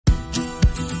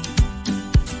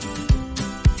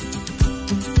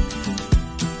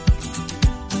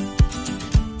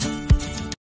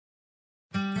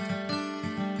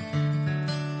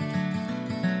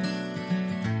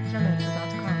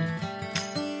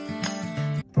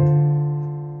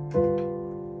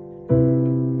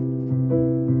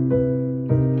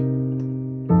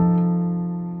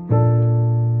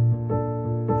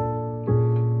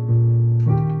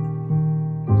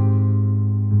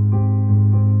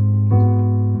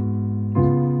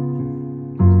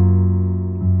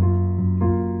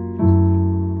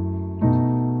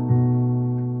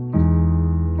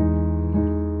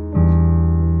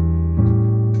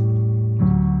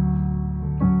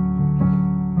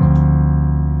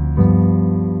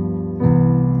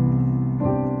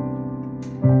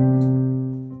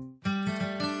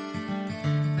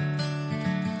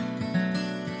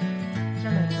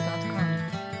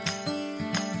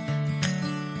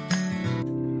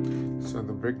So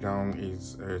the breakdown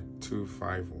is a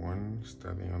 2-5-1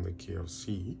 starting on the key of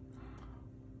C.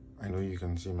 I know you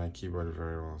can see my keyboard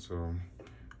very well. So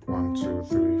 1, 2,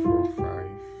 3, 4, 5,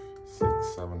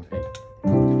 6, 7, 8.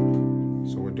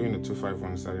 So we're doing the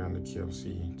 2-5-1 starting on the key of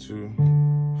C. 2,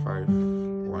 5,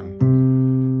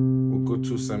 1. We'll go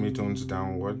 2 semitones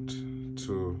downward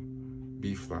to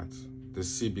B flat. The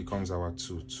C becomes our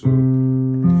 2. 2, 5,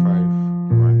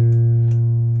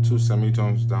 1. 2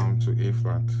 semitones down to A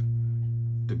flat.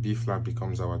 The B flat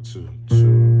becomes our 2.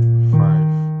 2, 5,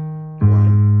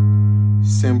 1.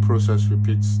 Same process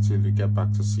repeats till you get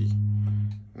back to C.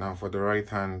 Now for the right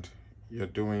hand, you're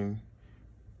doing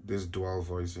these dual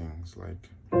voicings, like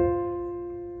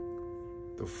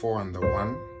the 4 and the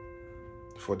 1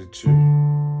 for the 2,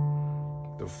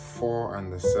 the 4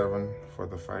 and the 7 for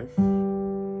the 5,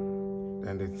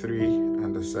 and the 3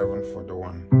 and the 7 for the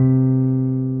 1,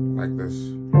 like this.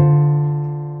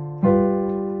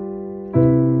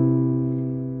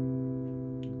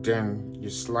 Then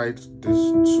you slide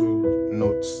these 2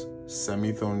 notes,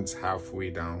 semitones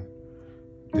halfway down.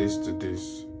 This to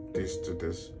this, this to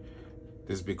this.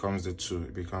 This becomes the 2.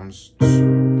 It becomes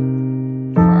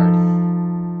 2, 5,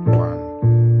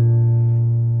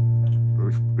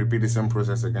 1. Repeat the same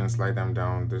process again. Slide them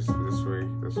down this way,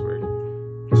 this way.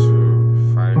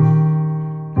 2, 5.